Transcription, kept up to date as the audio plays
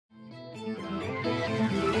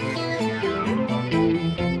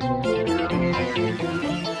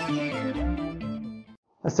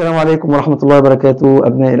السلام عليكم ورحمة الله وبركاته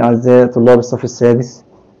أبنائي الأعزاء طلاب الصف السادس.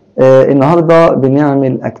 النهاردة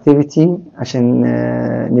بنعمل activity عشان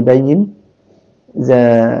نبين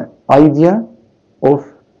the idea of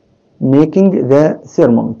making the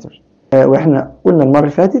thermometer. وإحنا قلنا المرة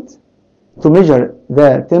اللي فاتت to measure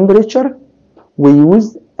the temperature we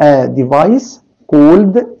use a device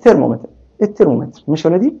called thermometer. الترمومتر مش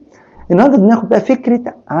ولا دي؟ النهاردة بناخد بقى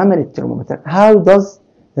فكرة عمل الترمومتر. How does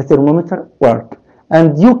the thermometer work?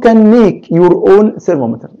 And you can make your own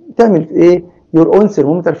thermometer. تعمل ايه؟ your own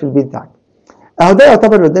thermometer في البيت بتاعك. اهو ده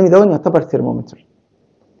يعتبر اللي قدامي ده يعتبر ثيرمومتر.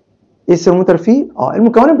 ايه الثيرمومتر فيه؟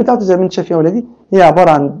 المكونات بتاعته زي ما انت شايف يا ولادي هي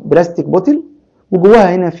عباره عن بلاستيك بوتل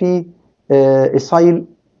وجواها هنا في ايثايل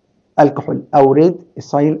الكحول او ريد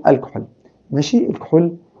ايثايل الكحول. ماشي؟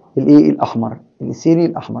 الكحول الايه؟ الاحمر، الايثيلي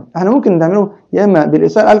الاحمر. احنا ممكن نعمله يا اما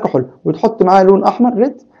بالايثايل الكحول وتحط معاه لون احمر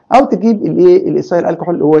ريد، او تجيب الايه؟ الايثايل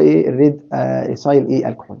الكحول اللي هو ايه؟ الريد ايثايل ايه؟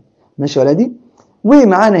 الكحول. ماشي يا ولادي؟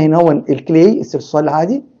 ومعانا هنا هو الكلي الصلصال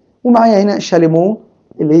العادي، ومعايا هنا الشاليمو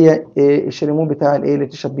اللي هي الشاليمو بتاع الايه؟ اللي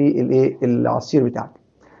تشرب بيه الايه؟ العصير بتاعك.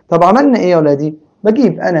 طب عملنا ايه يا ولادي؟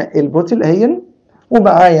 بجيب انا البوتل اهي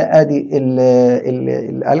ومعايا ادي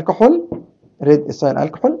الكحول ريد ايثايل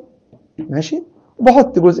الكحول. ماشي؟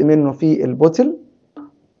 وبحط جزء منه في البوتل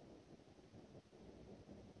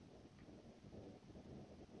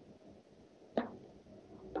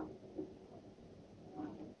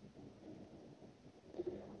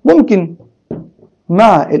ممكن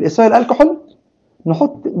مع الايثايل الكحول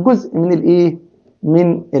نحط جزء من الايه؟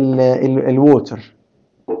 من الووتر.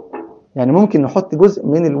 يعني ممكن نحط جزء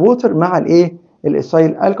من الووتر مع الايه؟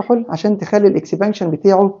 الايثايل الكحول عشان تخلي الاكسبانشن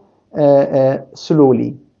بتاعه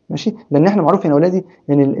سلولي. ماشي؟ لان احنا معروف يا اولادي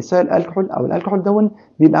ان الايثايل الكحول او الكحول دون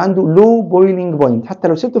بيبقى عنده لو بويلنج بوينت، حتى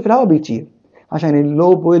لو سبته في الهواء بيطير عشان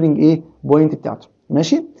اللو بويلنج ايه؟ بوينت بتاعته.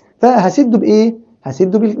 ماشي؟ فهسده بايه؟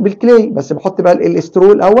 هسده بالكلاي، بس بحط بقى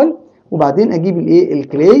الاسترو الاول وبعدين اجيب الايه؟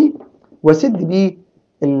 الكلاي واسد بيه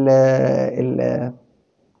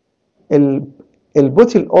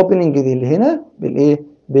البوتل اوبننج دي اللي هنا بالايه؟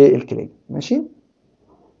 بالكلاي. ماشي؟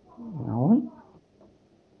 اهو.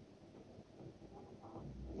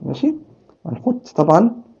 ماشي؟ هنحط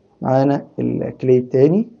طبعا معانا الكلاي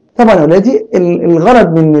التاني. طبعا يا اولادي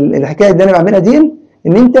الغرض من الحكايه اللي انا بعملها دي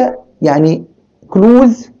ان انت يعني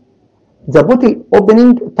close the bottle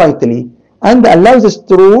opening tightly and allow the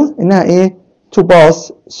straw انها ايه؟ to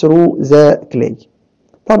pass through the clay.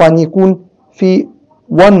 طبعا يكون في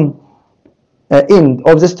one end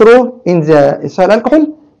of the straw in the ethyl alcohol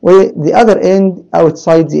و the other end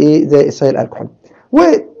outside the ethyl alcohol.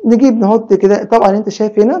 ونجيب نحط كده. طبعا انت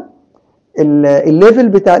شايف هنا الليفل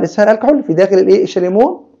بتاع الاسهال الكحول في داخل الايه؟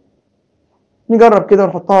 الشاليمو. نجرب كده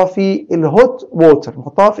ونحطها في الهوت ووتر.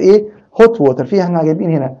 نحطها في ايه؟ هوت ووتر. في احنا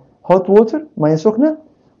جايبين هنا هوت ووتر ميه سخنه،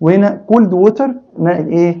 وهنا كولد ووتر ماء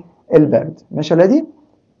الايه؟ البارد. ماشي يا ولادي؟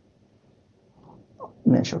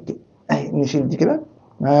 ماشي اوكي. اهي نشيل دي كده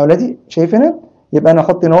معايا يا ولادي. شايف هنا؟ يبقى انا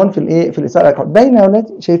احط هنا في الايه؟ في الاسهال الكحول. باينه يا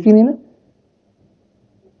ولادي؟ شايفين هنا؟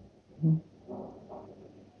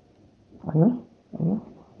 ايوه ايوه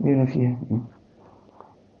هنا فيها.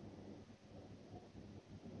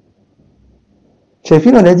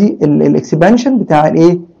 شايفين يا ولادي الاكسبانشن بتاع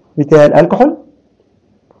الايه؟ بتاع الكحول.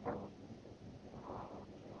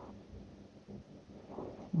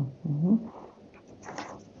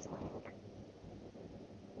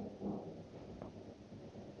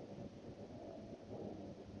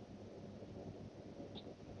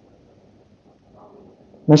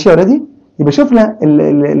 ماشي يا ولادي؟ يبقى شفنا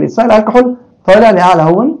السائل الكحول طالع لاعلى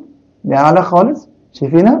اهو، لاعلى خالص.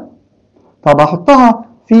 شايفينها؟ طب هحطها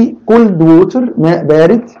في كولد ووتر ماء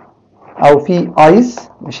بارد او في ايس.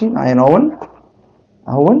 ماشي معايا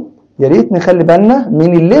اهو. يا ريت نخلي بالنا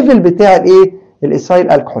من الليفل بتاع الايه؟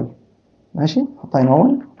 الايثايل الكحول. ماشي؟ نحطها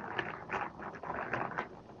هنا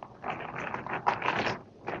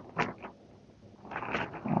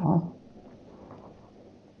اهو.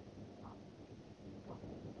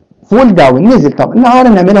 فول داون نزل. طب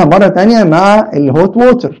نحاول نعملها مره ثانيه مع الهوت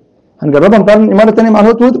ووتر. هنجربها مره ثانيه مع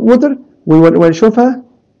الهوت ووتر ونشوفها.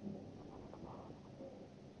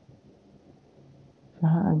 في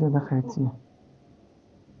حاجه دخلت فيها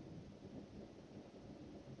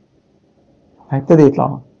هيبتدي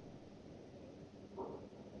يطلع.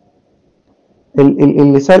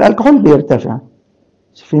 السائل الكحول بيرتفع.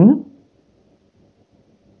 شايفين؟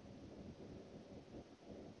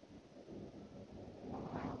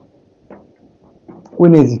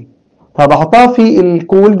 ونزل. طب احطها في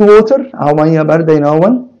الكولد ووتر او ميه بارده هنا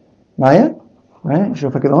اهو معايا.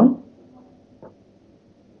 شوفها كده اهو.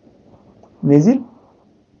 نزل.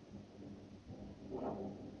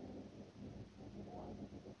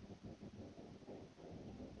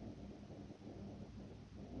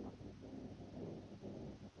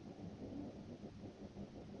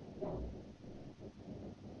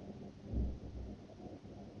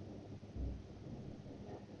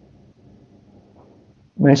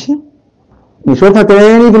 ماشي. نشوفها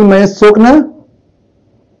تاني في المياه السخنة.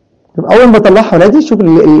 اول ما اطلعها ولادي شوف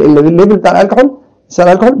الليفل بتاع الكحول،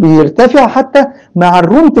 سعر الكحول بيرتفع حتى مع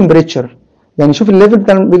الروم تمبريتشر. يعني شوف الليفل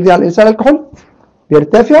بتاع سعر الكحول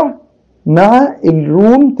بيرتفع مع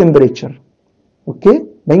الروم تمبريتشر. اوكي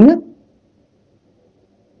باينه.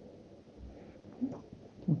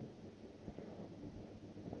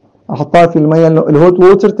 احطها في الميه الهوت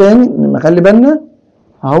ووتر تاني، نخلي بالنا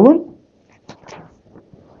اهو.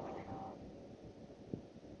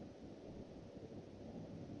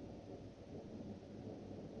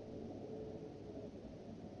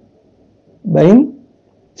 باين.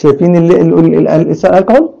 شايفين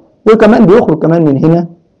الكحول، وكمان بيخرج كمان من هنا.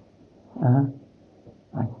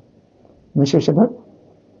 ماشي يا شباب.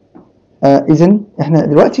 اذا احنا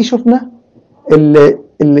دلوقتي شفنا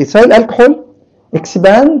السائل الكحول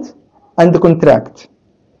expand and contract.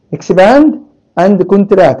 expand and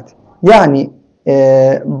contract يعني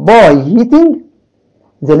by heating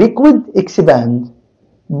the liquid expand,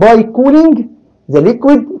 by cooling the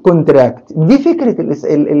liquid contract. دي فكرة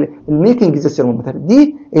making the thermometer.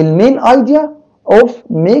 دي المين idea of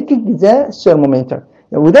making the thermometer.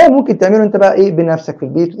 وده ممكن تعمله انت بقى ايه بنفسك في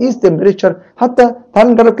البيت. قيس temperature. حتى تعال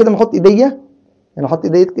نجرب كده، نحط ايديا، يعني احط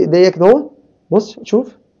ايديا كده اهو. بص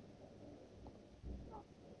شوف،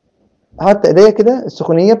 حتى ايديا كده،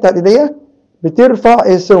 السخونيه بتاعت ايديا بترفع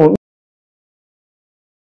الثرمومتر.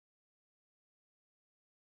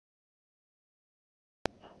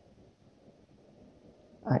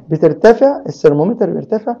 بترتفع الثرمومتر،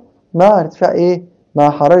 بيرتفع مع ارتفاع ايه؟ مع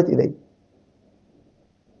حراره ايديا.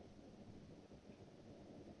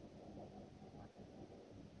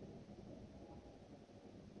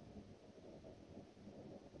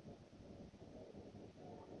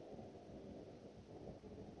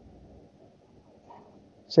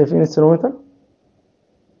 شايفين الثرمومتر؟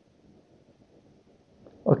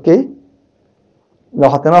 اوكي. لو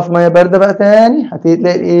حطيناها في ميه بارده بقى تاني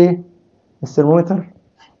هتلاقي ايه؟ الثرمومتر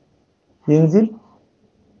ينزل.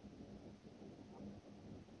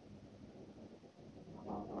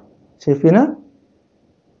 شايفينها؟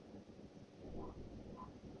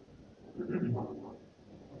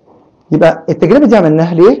 يبقى التجربه دي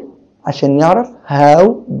عملناها ليه؟ عشان نعرف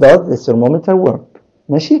how does the thermometer work.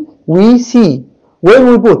 ماشي. we see when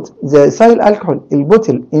we put the ethyl alcohol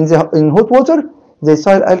bottle in hot water, the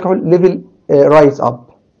ethyl alcohol level rise up,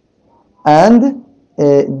 and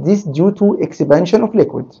this due to expansion of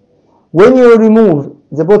liquid. When you remove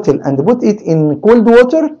the bottle and put it in cold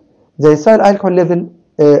water, the ethyl alcohol level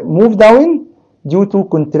move down due to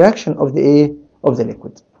contraction of the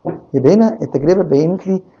liquid. يبقى هنا التجربه بينت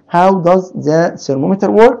لي how does the thermometer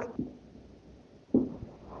work.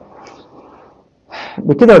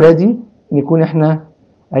 بكده يا ولادي نكون احنا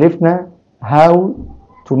عرفنا how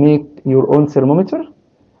to make your own thermometer،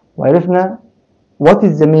 وعرفنا what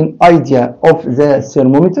is the main idea of the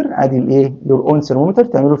thermometer. ادي الايه your own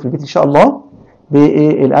thermometer تعمله في البيت ان شاء الله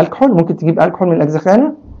بالالكحول. ممكن تجيب الكحول من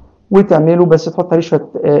الاجزخانه وتعمله، بس تحط عليه شويه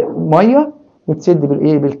ميه وتسد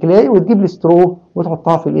بالايه بالكلاي، وتجيب السترو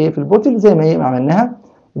وتحطها في الايه في البوتل زي ما هي ما عملناها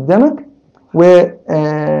قدامك،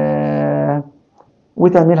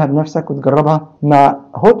 وتعملها بنفسك وتجربها مع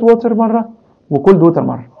هوت ووتر مره وكولد ووتر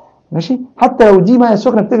مره. ماشي. حتى لو دي ميه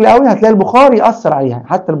سخنه بتغلي قوي هتلاقي البخار ياثر عليها،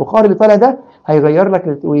 حتى البخار اللي طالع ده هيغير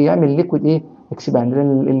لك ويعمل ليكويد ايه اكسباند،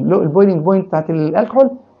 لان البويلنج بوينت بتاعت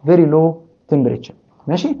الكحول فيري لو تمبريتشر.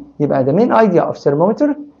 ماشي. يبقى the main idea of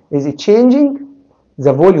thermometer is changing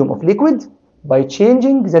the volume of liquid by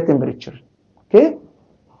changing the temperature. Okay.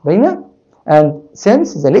 باينه. and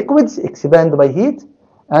since the liquids expand by heat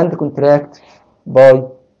and contract by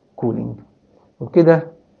cooling. وبكده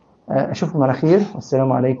اشوفكم على خير،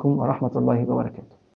 والسلام عليكم ورحمه الله وبركاته.